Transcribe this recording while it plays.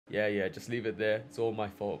Yeah, just leave it there. It's all my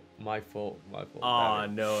fault. My fault. Oh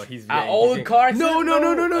no, he's being old Carson.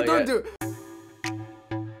 No, don't do it.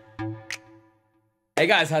 Hey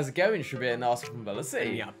guys, how's it going? Shabir and Arthur from Velo.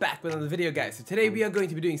 We are back with another video, guys. So today we are going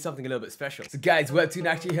to be doing something a little bit special. So guys, Webtoon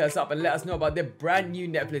actually hit us up and let us know about their brand new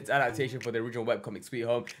Netflix adaptation for the original webcomic Sweet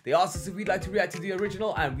Home. They asked us if we'd like to react to the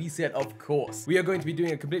original, and we said of course. We are going to be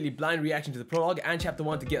doing a completely blind reaction to the prologue and chapter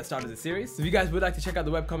 1 to get us started the series. So if you guys would like to check out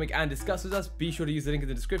the webcomic and discuss with us, be sure to use the link in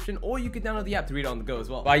the description, or you can download the app to read it on the go as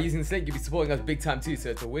well. By using this link, you'll be supporting us big time too, so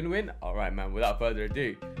it's a win-win. Alright man, without further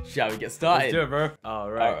ado, shall we get started? Let's do it, bro.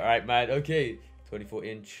 Alright man, okay.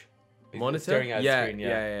 24-inch. Monitor? Staring at Yeah, screen,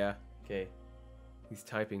 yeah. Okay. He's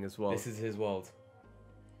typing as well. This is his world.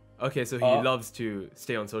 Okay, so he loves to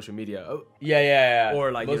stay on social media. Oh. Yeah.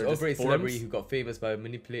 Or like, most overrated celebrity who got famous by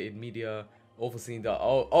manipulated media. Awful scene that.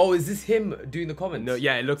 Oh, is this him doing the comments? No,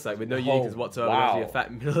 yeah, it looks like with no uniqueness whatsoever. Wow. Actually, a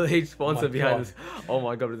fat middle-aged sponsor behind us. Oh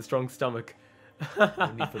my god, with a strong stomach.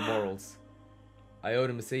 Need for morals. I own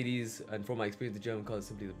a Mercedes, and from my experience, the German car is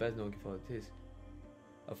simply the best. No one can follow it is.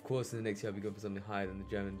 Of course, in the next year, I'll be going for something higher than the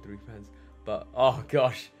German 3 fans. But, oh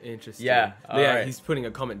gosh. Interesting. Yeah. Yeah, he's putting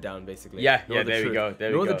a comment down, basically. Yeah, there we go.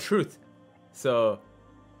 The truth. So,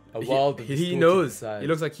 he knows. He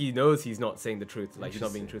looks like he knows he's not saying the truth. Like, he's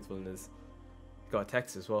not being truthful in his... Got a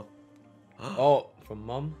text as well. Oh, from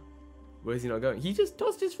mum? Where's he not going? He just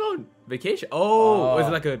tossed his phone. Vacation. Oh, was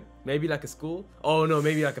it like maybe like a school? Oh, no,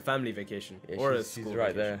 maybe like a family vacation. Yeah, or a school she's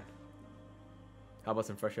right vacation. there. How about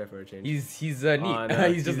some fresh air for a change? He's neat.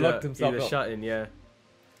 No, he's just locked himself up. He's a shut-in, yeah.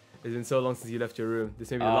 It's been so long since you left your room.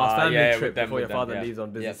 This may be the last family trip before your father leaves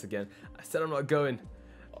on business again. I said I'm not going.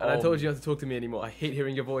 And I told you not to talk to me anymore. I hate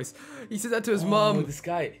hearing your voice. He said that to his mom. This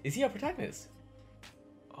guy, is he a protagonist?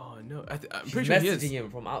 Oh no, I'm She's pretty sure he is. Messaging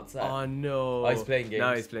him from outside. Oh no. Oh, he's playing games.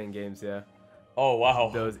 Now he's playing games, yeah. Oh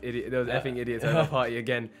wow. Those effing idiots at our party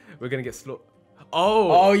again. We're gonna get slaughtered.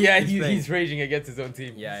 Oh. Oh yeah, he's raging against his own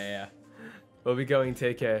team. Yeah. We'll be going.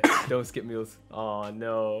 Take care. Don't skip meals. Oh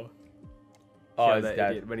no. Oh, his that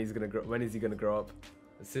dad. idiot. When is he gonna grow up?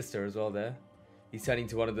 A sister as well there. He's turning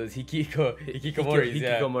to one of those hikikomoris.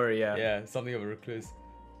 Hikikomori, yeah. Yeah, something of a recluse.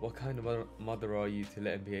 What kind of mother are you to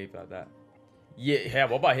let him behave like that? Yeah.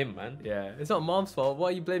 What about him, man? Yeah, it's not mom's fault.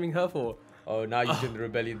 What are you blaming her for? Oh, now you're doing the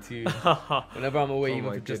rebellion too. Whenever I'm away,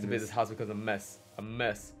 even for just a bit, this house becomes a mess. A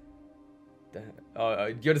mess. Oh,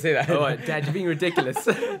 you gotta say that. Oh, Dad, you're being ridiculous.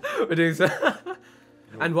 We're doing so.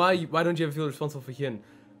 And why don't you ever feel responsible for Hyun?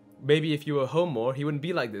 Maybe if you were home more, he wouldn't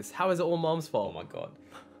be like this. How is it all mom's fault? Oh my god.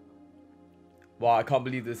 Wow, I can't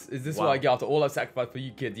believe this. Is this what I get after all I've sacrificed for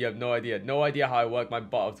you kids? You have no idea. No idea how I work my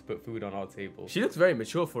butt off to put food on our table. She looks very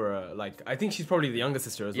mature for her. Like, I think she's probably the younger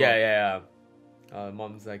sister as well. Yeah.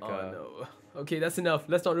 Mom's like... Oh no. Okay, that's enough.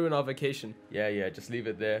 Let's not ruin our vacation. Yeah, just leave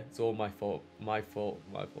it there. It's all my fault. My fault.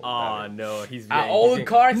 Oh no, he's old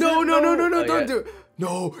Carson. No, don't do it.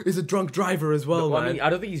 No, he's a drunk driver as well, man. I mean, I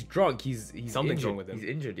don't think he's drunk. He's something's injured. wrong with him. He's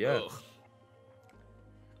injured, yeah. Ugh.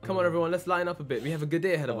 Come on, everyone. Let's line up a bit. We have a good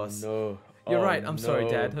day ahead of us. No. You're right. I'm sorry,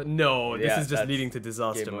 Dad. No, this is just leading to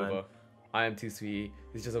disaster, man. Over. I am too sweet.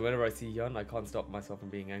 It's just that whenever I see Hyun, I can't stop myself from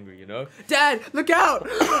being angry, you know? Dad, look out!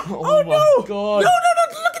 Oh my god. No,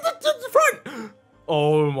 look at the front!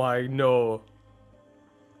 Oh my, no.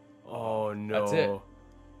 Oh no. That's it.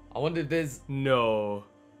 I wonder if there's... No.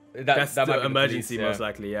 That's the emergency, most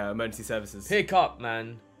likely, yeah. Emergency services. Pick up,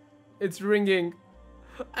 man. It's ringing.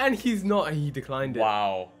 And he's not, he declined it.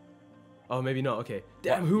 Wow. Oh, maybe not, okay.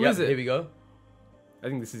 Damn, who is it? Here we go. I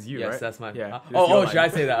think this is you, right? Yes, that's my... Yeah. Oh, should I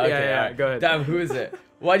say that? Okay, yeah, go ahead. Damn, who is it?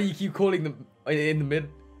 Why do you keep calling them in the mid...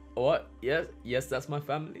 What? Yes, that's my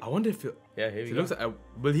family. I wonder if... Yeah, here we go. Looks like,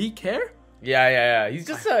 will he care? Yeah. He's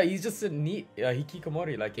just a neat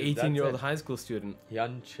hikikomori, like 18-year-old high school student.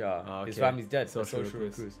 Hyuncha. Oh, okay. His family's dead. Social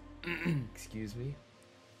recluse. Excuse me.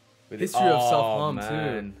 History of self-harm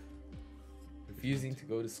too. Refusing to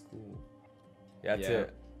go to school. Yeah, that's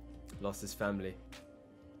it. Lost his family.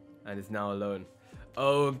 And is now alone.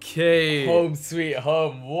 Okay. Home sweet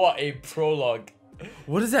home. What a prologue.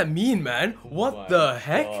 What does that mean, man? What the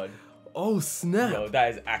heck? God. Oh snap! Yo,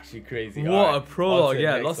 that is actually crazy. What a prologue!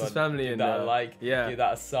 Yeah, lost his family and give that a like. Yeah, give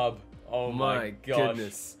that a sub. Oh my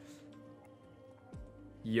goodness.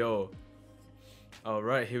 Yo. All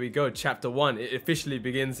right, here we go. Chapter 1. It officially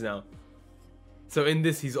begins now. So in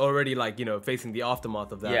this, he's already like facing the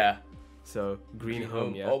aftermath of that. Yeah. So green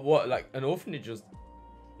home. Yeah. Oh, what? Like an orphanage?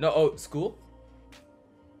 No. Oh, school.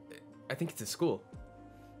 I think it's a school.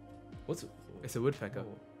 What's? It's a woodpecker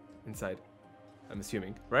inside. I'm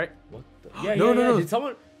assuming, right? What? Yeah. No. Did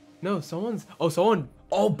someone? No, someone's. Oh, someone.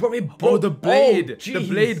 Oh, bro, it broke. Oh, the blade. Oh, the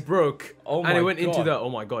blade broke. Oh my god. And it went into the. Oh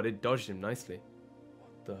my god! It dodged him nicely.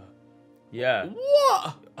 the? Yeah.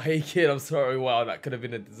 What? Hey kid, I'm sorry. Wow, that could have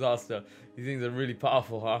been a disaster. These things are really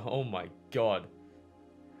powerful, huh? Oh my god.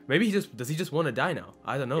 Maybe does he just want to die now?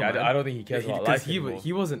 I don't know. Yeah, man. I don't think he cares about life anymore.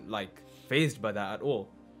 He wasn't like phased by that at all.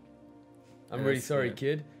 I'm really sorry,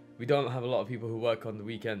 kid. We don't have a lot of people who work on the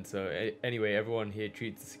weekend, so anyway, everyone here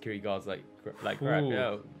treats the security guards like crap.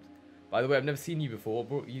 Yeah. By the way, I've never seen you before. What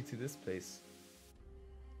brought you to this place?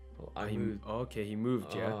 Oh, I moved. Okay, he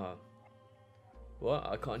moved. Yeah. What?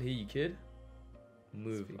 I can't hear you, kid.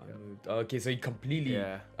 Move. I moved. Okay, so he completely.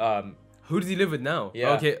 Yeah. Who does he live with now?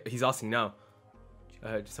 Yeah. Okay, he's asking now. I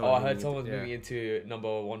heard someone's moving into number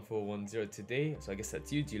 1410 today. So I guess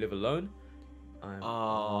that's you. Do you live alone?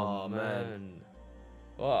 Oh man.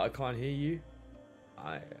 Well, I can't hear you.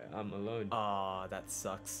 I'm alone. Ah, that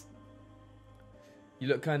sucks. You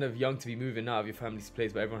look kind of young to be moving out of your family's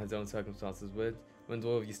place, but everyone has their own circumstances. When's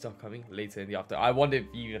all of your stuff coming? Later in the afternoon. I wonder if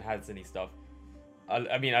he even has any stuff.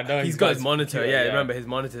 I mean, I know he's got his monitor. Yeah, remember his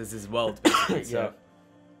monitor is his world. So. Yeah.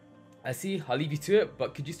 I see. I'll leave you to it.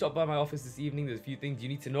 But could you stop by my office this evening? There's a few things you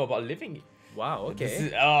need to know about living. Wow. Okay.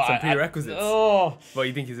 Some prerequisites. Well,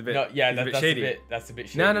 you think he's a bit? No, yeah, that's shady. That's a bit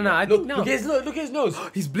shady. No. Look at his nose.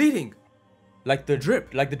 He's bleeding. Like the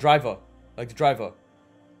drip. Like the driver.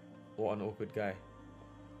 What an awkward guy.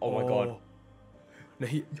 Oh my god. No,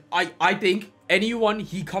 I think anyone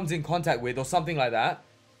he comes in contact with or something like that,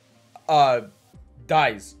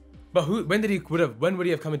 dies. But when would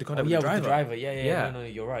he have come into contact with the driver? With the driver. Yeah. No,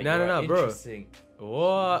 you're right. No, bro. Interesting.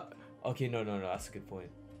 What? Okay, no, that's a good point.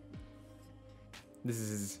 This is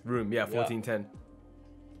his room. Yeah, 1410.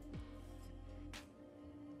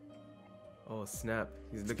 Oh snap!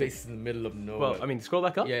 He's looking. Place is in the middle of nowhere. Well, I mean, scroll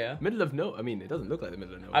back up. Yeah. Middle of no. I mean, it doesn't look like the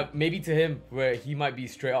middle of nowhere. Maybe to him, where he might be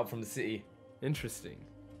straight up from the city. Interesting.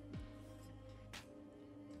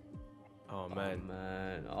 Oh man.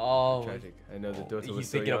 Oh. Tragic. I know the daughter was he's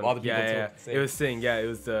so thinking young. of other people. Yeah. It was saying, it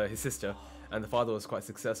was his sister, and the father was quite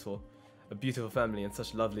successful, a beautiful family, and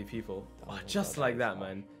such lovely people. Just like that,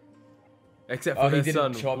 man. Except for their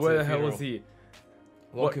son. Where the hell was he?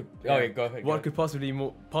 Go ahead. What could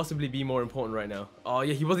possibly be more important right now? Oh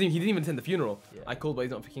yeah, he didn't even attend the funeral. Yeah. I called, but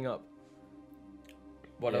he's not picking up.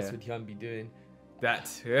 What else would Hyun be doing? That.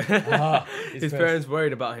 His parents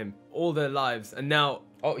worried about him all their lives, and now.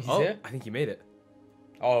 Oh, he's here? I think he made it.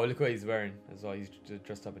 Oh, look what he's wearing as well. He's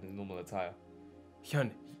dressed up in his normal attire.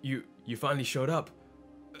 Hyun, you finally showed up.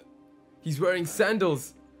 He's wearing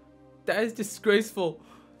sandals. That is disgraceful.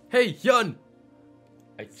 Hey, Hyun!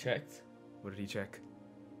 I checked. What did he check?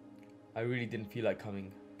 I really didn't feel like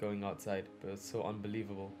going outside, but it's so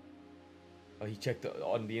unbelievable. Oh, he checked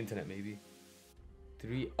on the internet maybe.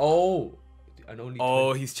 And only.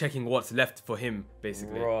 Oh, he's checking what's left for him,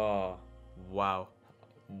 basically. Bruh.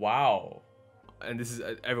 Wow. And this is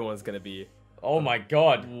everyone's gonna be. Oh my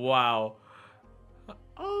god. Wow.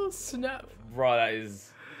 Oh snap. Bro, that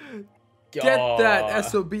is. Get that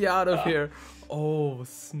SOB out of here. Oh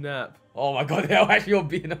snap. Oh my god, they're actually all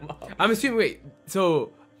beating him up. I'm assuming. Wait.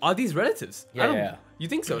 So are these relatives? Yeah. You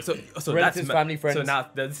think so? So relatives, that's family, friends. So now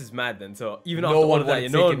this is mad then. So even after all of that,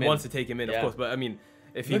 no one wants to take him in, of course. But I mean,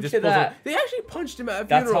 if he just they actually punched him at a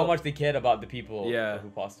funeral. That's how much they cared about the people who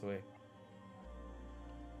passed away.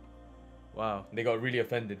 Wow. They got really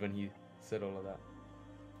offended when he said all of that.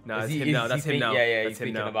 No, that's him now. That's him now. Yeah, he's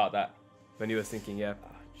thinking about that. When he was thinking,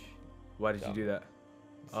 why did you do that?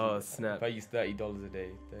 Oh, snap. If I use $30 a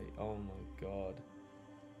day, oh my god.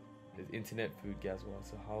 There's internet, food, gas, well,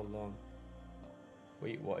 so how long?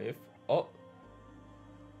 Wait, what if?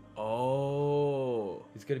 Oh.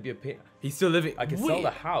 It's gonna be a pain. He's still living. I can sell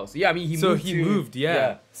the house. Yeah, I mean, he moved.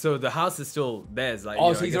 Yeah. So the house is still theirs. Like.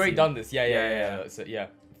 Oh, so he's already done this. Yeah. So yeah,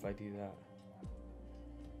 if I do that.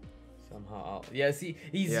 Somehow see,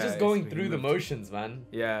 he's just going through the motions, man.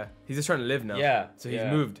 Yeah, he's just trying to live now. Yeah. So he's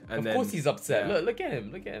moved, and of course he's upset. Look at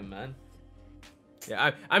him, man.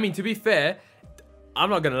 Yeah, I mean, to be fair, I'm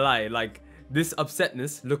not gonna lie. Like, this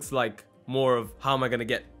upsetness looks like more of how am I gonna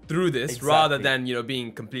get through this, rather than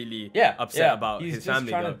being completely upset about his family. He's just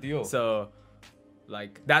trying to deal. So,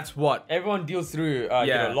 like, that's what everyone deals through.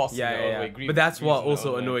 Loss. But that's what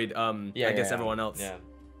also annoyed. I guess everyone else. Yeah.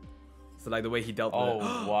 So like the way he dealt with it.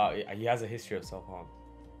 Oh wow, he has a history of self-harm.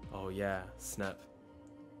 Oh yeah, snap.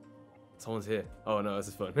 Someone's here. Oh no, it's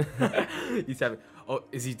his phone. He's having. Oh,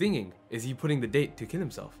 is he thinking? Is he putting the date to kill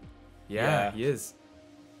himself? Yeah, he is.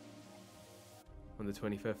 On the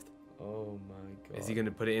 25th. Oh my god. Is he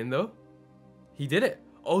gonna put it in though? He did it.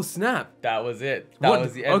 Oh snap. That was it. That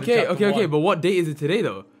was the end. Okay. But what date is it today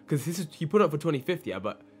though? Because he put up for 25th, yeah.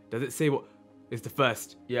 But does it say what? It's the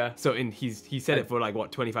first. Yeah. So he said it for like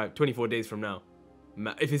what 24 days from now.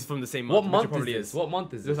 If it's from the same month. What month probably is this? What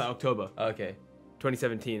month is It this? looks like October. Okay.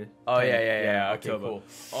 2017. Oh yeah. Okay, October. cool.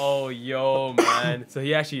 Oh yo, man. So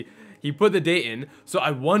he put the date in. So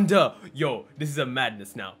I wonder, yo, this is a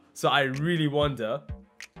madness now. So I really wonder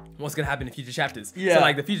what's gonna happen in future chapters. Yeah. So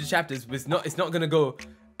like the future chapters it's not gonna go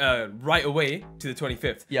right away to the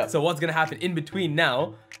 25th. Yeah. So what's gonna happen in between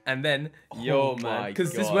now and then? Yo, man.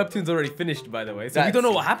 Because this webtoon's already finished, by the way. So we don't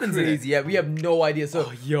know what happens in it. Yeah, we have no idea.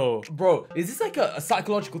 So yo, bro, is this like a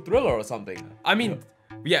psychological thriller or something? I mean.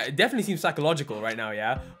 Yeah, it definitely seems psychological right now,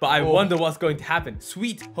 yeah? But I wonder what's going to happen.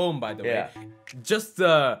 Sweet Home, by the way. Just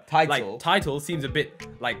the title seems a bit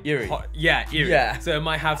like eerie. Eerie. Yeah. So it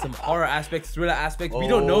might have some horror aspects, thriller aspects. We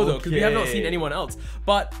don't know though, because we have not seen anyone else.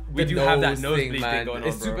 But we do have that nosebleed thing going on.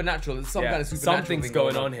 It's supernatural. It's some kind of supernatural Something's thing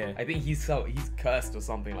going on here. I think he's cursed or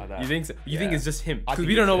something like that. You think so? You think it's just him? Because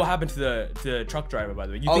we don't know what happened to the truck driver, by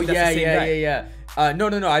the way. You think that's the same guy?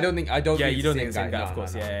 No. I don't think. Yeah, you don't think it's the same guy, of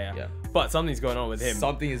course. Yeah. But something's going on with him.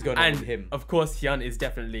 Something is going on with him. Of course, Hyun is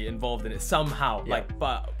definitely involved in it somehow,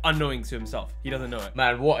 but unknowing to himself. He doesn't know it.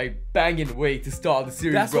 Man, what a banging way to start the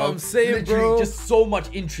series, That's bro. what I'm saying, Literally, bro. just so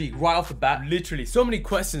much intrigue right off the bat. Literally, so many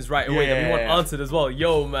questions right away that we want answered as well.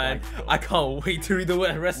 Yo, man, I can't wait to read the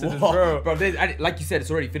rest of this, bro. Bro, and like you said,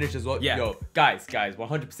 it's already finished as well. Yeah. Yo, guys,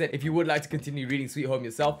 100%. If you would like to continue reading Sweet Home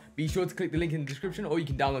yourself, be sure to click the link in the description, or you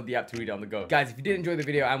can download the app to read it on the go. Guys, if you did enjoy the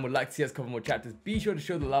video and would like to see us cover more chapters, be sure to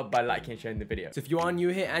show the love by liking and sharing the video. So if you are new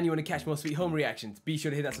here and you want to catch more Sweet Home reactions, be sure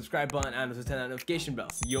to hit that subscribe button and also turn that notification bell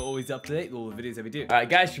so you're always up to date with all the videos that we do. Alright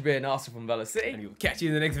guys, you've been Arsenal from Velo City, and we'll catch you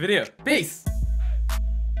in the next video. Peace!